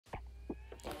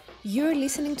You're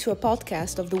listening to a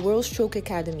podcast of the World Stroke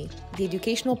Academy, the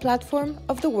educational platform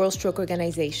of the World Stroke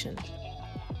Organization.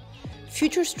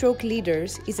 Future Stroke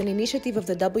Leaders is an initiative of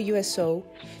the WSO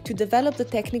to develop the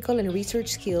technical and research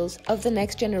skills of the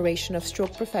next generation of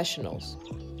stroke professionals.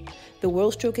 The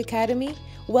World Stroke Academy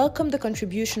welcomed the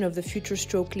contribution of the Future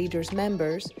Stroke Leaders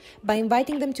members by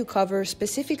inviting them to cover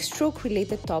specific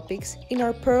stroke-related topics in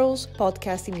our Pearls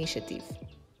Podcast initiative.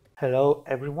 Hello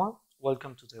everyone,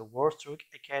 welcome to the World Stroke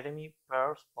Academy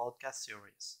Pearls Podcast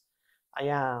series. I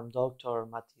am Dr.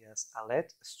 Matías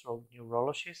Alet, a stroke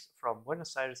neurologist from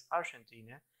Buenos Aires,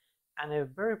 Argentina, and a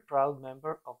very proud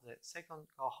member of the second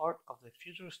cohort of the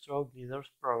Future Stroke Leaders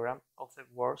program of the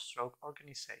World Stroke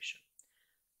Organization.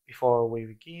 Before we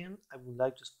begin, I would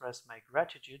like to express my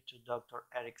gratitude to Dr.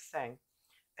 Eric Zeng,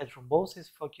 a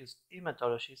thrombosis-focused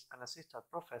hematologist and assistant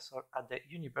professor at the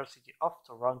University of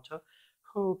Toronto,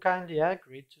 who kindly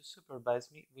agreed to supervise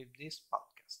me with this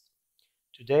podcast.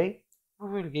 Today, we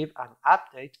will give an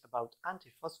update about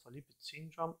antiphospholipid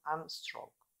syndrome and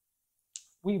stroke.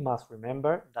 We must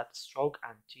remember that stroke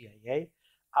and TIA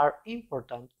are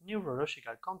important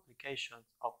neurological complications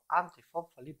of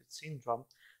antiphospholipid syndrome,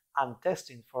 and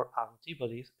testing for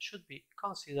antibodies should be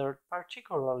considered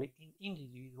particularly in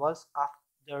individuals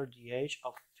after the age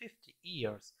of 50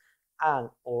 years and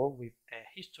or with a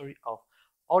history of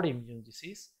autoimmune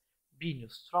disease,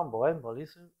 venous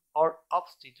thromboembolism, or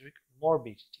obstetric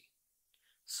morbidity.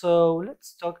 So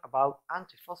let's talk about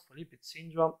antiphospholipid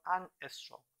syndrome and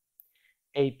stroke.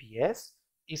 APS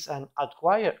is an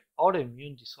acquired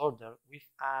autoimmune disorder with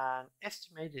an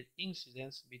estimated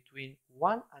incidence between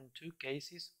 1 and 2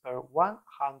 cases per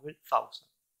 100,000.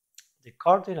 The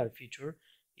cardinal feature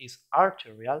is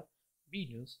arterial,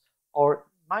 venous, or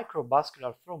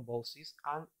microvascular thrombosis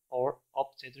and or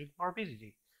obstetric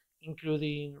morbidity,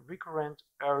 including recurrent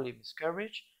early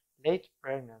miscarriage, late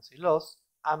pregnancy loss,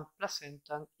 and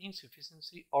placental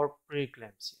insufficiency or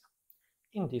preeclampsia.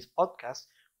 In this podcast,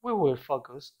 we will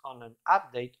focus on an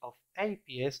update of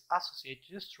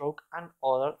APS-associated stroke and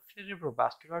other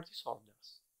cerebrovascular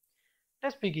disorders.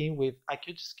 Let's begin with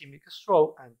acute ischemic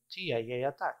stroke and TIA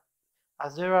attack,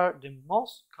 as they are the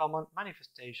most common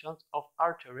manifestations of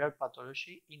arterial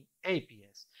pathology in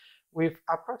APS, with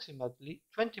approximately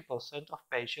 20% of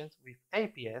patients with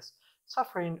APS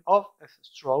suffering of a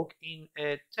stroke in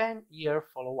a 10-year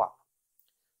follow-up.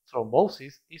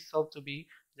 Thrombosis is thought to be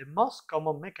the most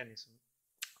common mechanism,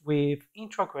 with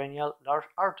intracranial large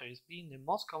arteries being the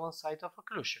most common site of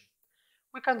occlusion.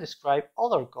 We can describe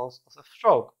other causes of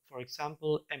stroke, for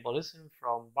example, embolism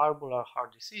from valvular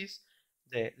heart disease,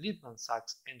 the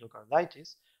Liebman-Sachs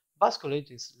endocarditis,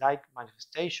 vasculitis-like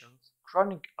manifestations,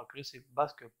 chronic occlusive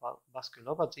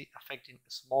vasculopathy affecting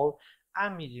small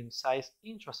and medium-sized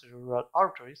intracerebral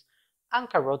arteries, and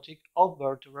carotid or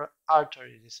vertebral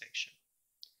artery dissection.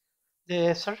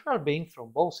 The cerebral vein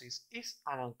thrombosis is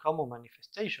an uncommon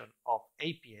manifestation of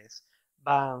APS,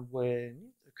 but when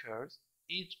it occurs,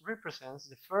 it represents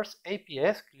the first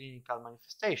APS clinical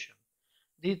manifestation.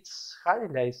 This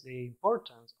highlights the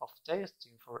importance of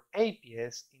testing for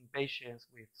APS in patients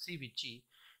with CVG,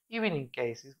 even in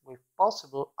cases with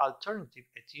possible alternative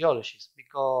etiologies,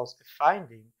 because a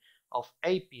finding of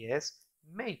APS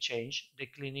may change the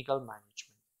clinical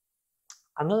management.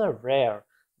 Another rare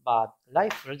but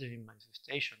life-threatening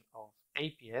manifestation of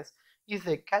APS is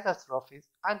the catastrophic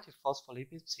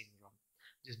antiphospholipid syndrome.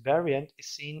 This variant is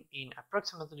seen in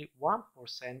approximately 1%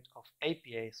 of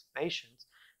APS patients,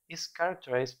 is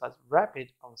characterized by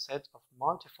rapid onset of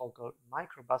multifocal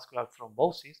microvascular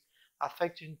thrombosis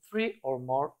affecting 3 or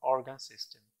more organ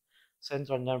systems.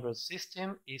 Central nervous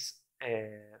system is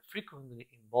frequently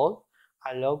involved,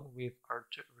 along with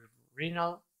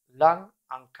renal, lung,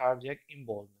 and cardiac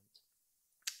involvement.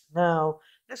 Now,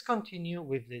 let's continue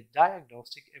with the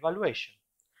diagnostic evaluation.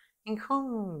 In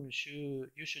whom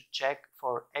you should check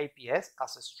for APS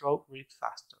as a stroke risk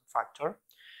factor?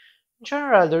 In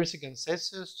general, there is a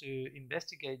consensus to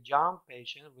investigate young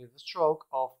patients with a stroke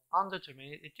of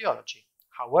undetermined etiology.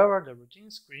 However, the routine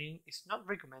screening is not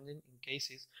recommended in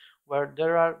cases where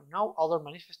there are no other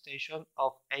manifestations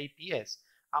of APS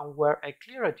and where a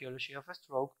clear etiology of a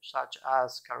stroke, such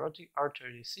as carotid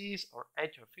artery disease or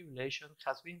atrial fibrillation,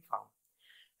 has been found.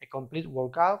 A complete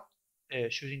workup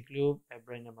should include a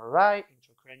brain MRI,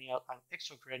 intracranial and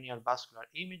extracranial vascular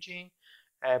imaging,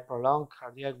 a prolonged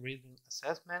cardiac rhythm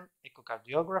assessment,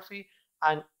 echocardiography,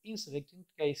 and in selected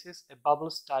cases, a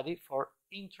bubble study for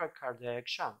intracardiac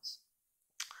shunts.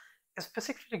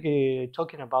 Specifically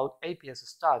talking about APS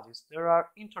studies, there are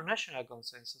international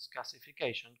consensus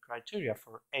classification criteria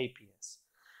for APS.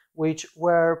 which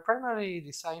were primarily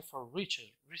designed for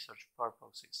research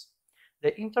purposes.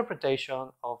 The interpretation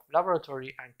of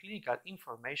laboratory and clinical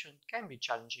information can be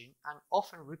challenging and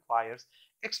often requires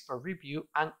expert review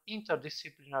and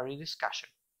interdisciplinary discussion.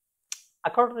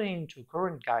 According to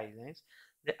current guidelines,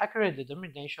 the accurate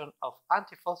determination of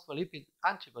antiphospholipid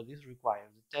antibodies requires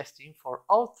the testing for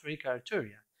all three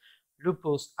criteria: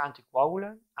 lupus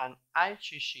anticoagulant, and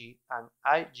IgG and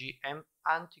IgM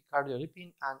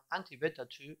anticardiolipin and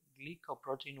anti-beta-2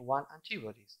 glycoprotein 1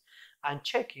 antibodies, and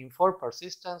checking for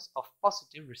persistence of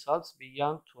positive results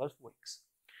beyond 12 weeks.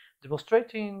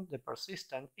 Demonstrating the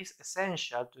persistence is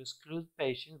essential to exclude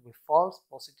patients with false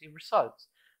positive results,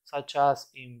 such as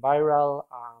in viral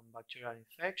and bacterial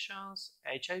infections,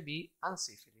 HIV, and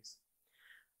syphilis.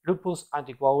 Lupus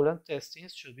anticoagulant testing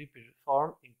should be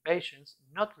performed in patients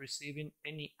not receiving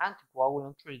any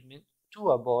anticoagulant treatment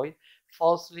to avoid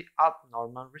falsely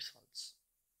abnormal results.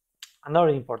 Another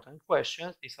important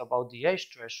question is about the age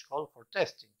threshold for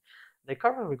testing. The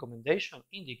current recommendation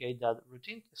indicates that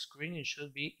routine screening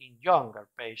should be in younger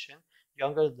patients,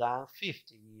 younger than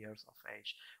 50 years of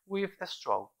age, with a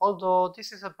stroke, although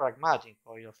this is a pragmatic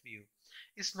point of view.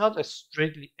 It's not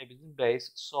strictly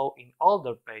evidence-based, so in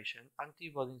older patients,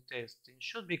 antibody testing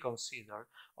should be considered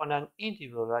on an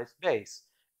individualized basis,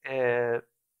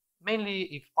 mainly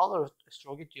if other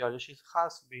stroke etiologies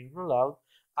has been ruled out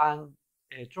and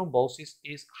thrombosis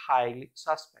is highly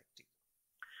suspected.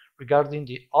 Regarding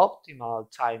the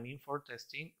optimal timing for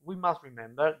testing, we must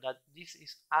remember that this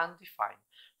is undefined.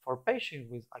 For patients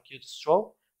with acute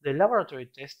stroke, the laboratory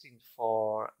testing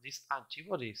for these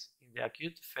antibodies in the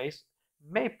acute phase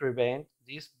may prevent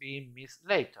this being missed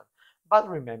later, but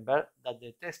remember that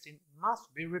the testing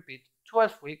must be repeated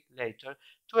 12 weeks later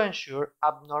to ensure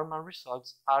abnormal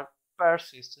results are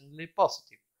persistently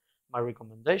positive. My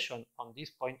recommendation on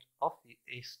this point of view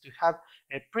is to have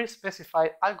a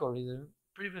pre-specified algorithm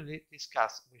previously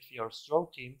discussed with your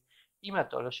stroke team,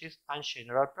 hematologists, and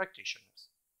general practitioners.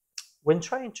 When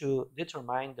trying to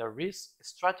determine the risk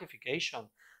stratification,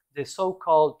 the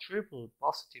so-called triple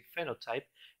positive phenotype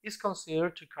is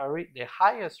considered to carry the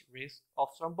highest risk of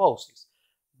thrombosis,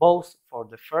 both for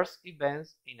the first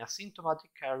events in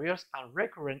asymptomatic carriers and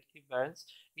recurrent events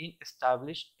in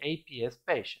established APS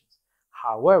patients.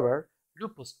 However,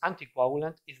 lupus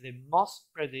anticoagulant is the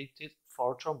most predicted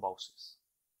for thrombosis.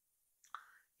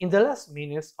 In the last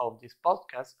minutes of this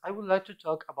podcast, I would like to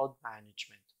talk about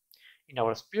management. In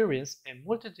our experience, a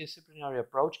multidisciplinary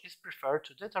approach is preferred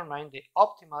to determine the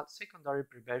optimal secondary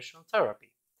prevention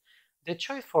therapy. The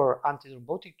choice for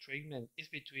antithrombotic treatment is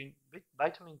between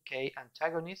vitamin K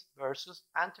antagonist versus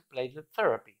antiplatelet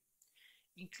therapy.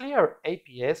 In clear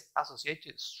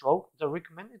APS-associated stroke, the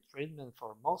recommended treatment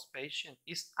for most patients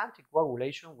is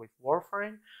anticoagulation with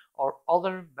warfarin or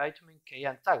other vitamin K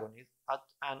antagonists at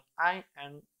an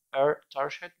INR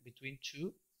target between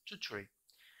 2 to 3.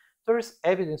 There is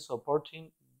evidence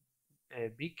supporting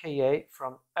BKA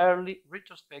from early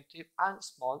retrospective and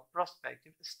small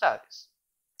prospective studies.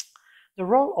 The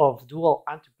role of dual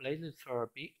antiplatelet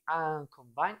therapy and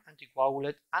combined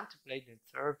anticoagulant antiplatelet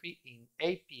therapy in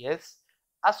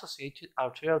APS-associated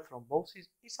arterial thrombosis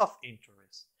is of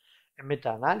interest. A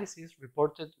meta-analysis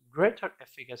reported greater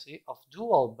efficacy of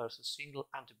dual versus single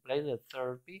antiplatelet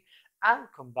therapy and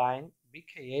combined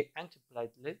BKA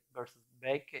antiplatelet versus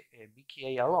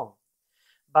BKA alone,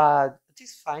 but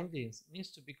these findings need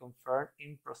to be confirmed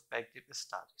in prospective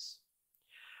studies.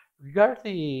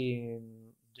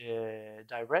 Regarding the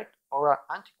direct oral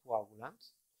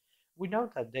anticoagulants, we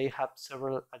know that they have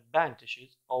several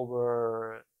advantages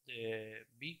over the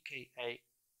BKA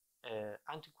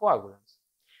anticoagulants.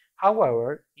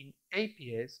 However, in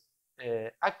APS,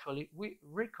 actually we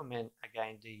recommend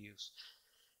again the use.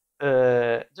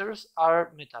 There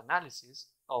are meta-analyses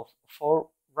of 4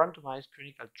 randomized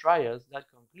clinical trials that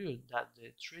conclude that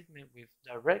the treatment with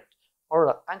direct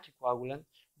oral anticoagulant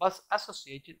was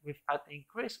associated with an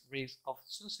increased risk of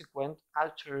subsequent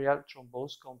arterial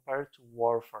thrombosis compared to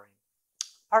warfarin,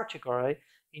 particularly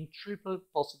in triple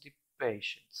positive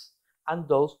patients and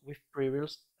those with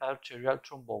previous arterial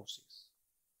thrombosis.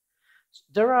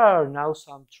 There are now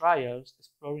some trials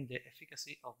exploring the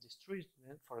efficacy of this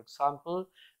treatment. For example,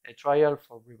 a trial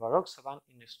for rivaroxaban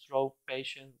in a stroke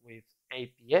patient with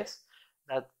APS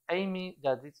that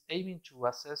is aiming to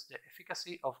assess the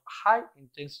efficacy of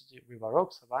high-intensity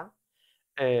rivaroxaban,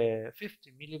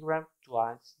 50 mg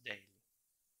twice daily.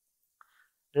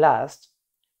 Last,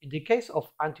 in the case of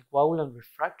anticoagulant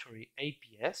refractory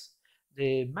APS,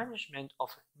 the management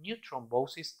of new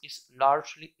thrombosis is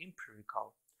largely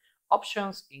empirical.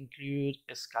 Options include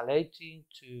escalating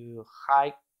to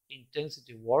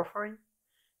high-intensity warfarin,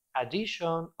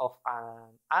 addition of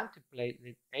an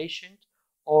antiplatelet agent,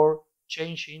 or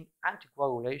changing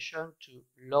anticoagulation to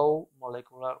low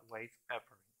molecular weight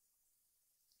heparin.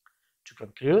 To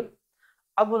conclude,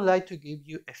 I would like to give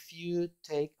you a few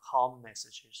take-home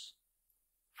messages.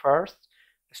 First,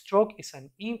 stroke is an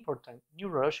important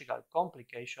neurological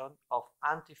complication of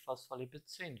antiphospholipid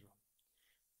syndrome.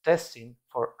 Testing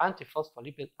for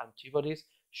antiphospholipid antibodies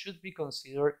should be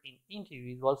considered in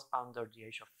individuals under the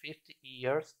age of 50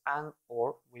 years and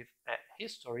or with a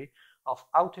history of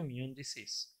autoimmune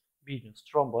disease, venous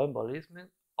thromboembolism,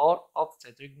 or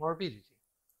obstetric morbidity.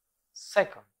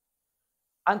 Second,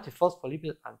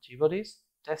 antiphospholipid antibodies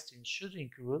testing should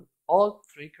include all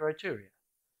three criteria: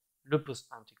 lupus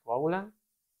anticoagulant,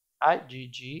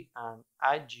 IgG and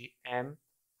IgM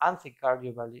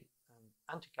anticardiolipin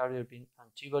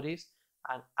antibodies,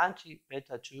 and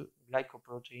anti-beta-2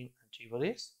 glycoprotein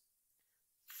antibodies.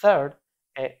 Third,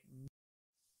 a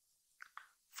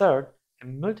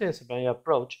multidisciplinary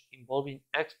approach involving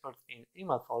experts in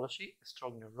hematology,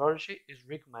 stroke neurology is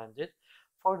recommended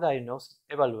for diagnosis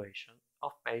evaluation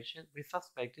of patients with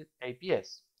suspected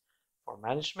APS. For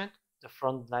management, the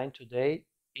front line today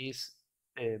is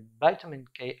a vitamin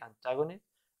K antagonist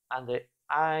and the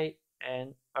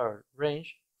INR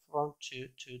range from 2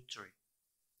 to 3.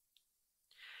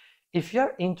 If you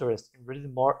are interested in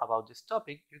reading more about this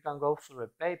topic, you can go through a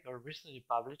paper recently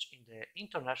published in the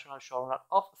International Journal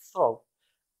of Stroke,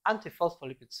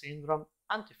 Antiphospholipid Syndrome,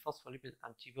 Antiphospholipid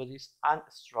Antibodies, and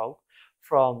Stroke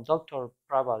from Dr.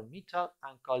 Prabal Mittal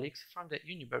and colleagues from the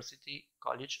University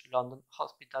College London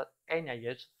Hospital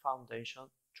NIH Foundation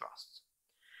Trust.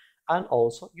 And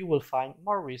also, you will find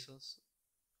more reasons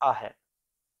ahead.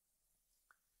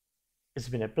 It's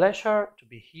been a pleasure to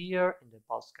be here in the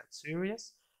podcast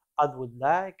series. I would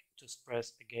like to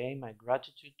express again my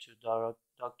gratitude to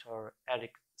Dr.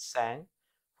 Eric Sang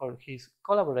for his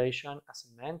collaboration as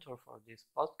a mentor for this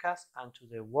podcast, and to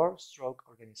the World Stroke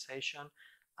Organization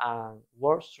and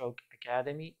World Stroke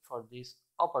Academy for this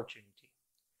opportunity.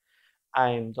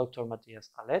 I'm Dr. Matías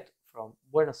Alet from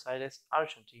Buenos Aires,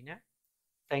 Argentina.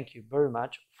 Thank you very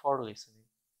much for listening.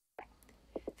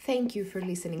 Thank you for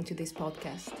listening to this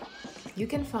podcast. You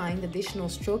can find additional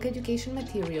stroke education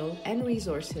material and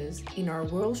resources in our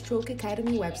World Stroke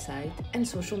Academy website and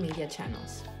social media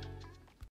channels.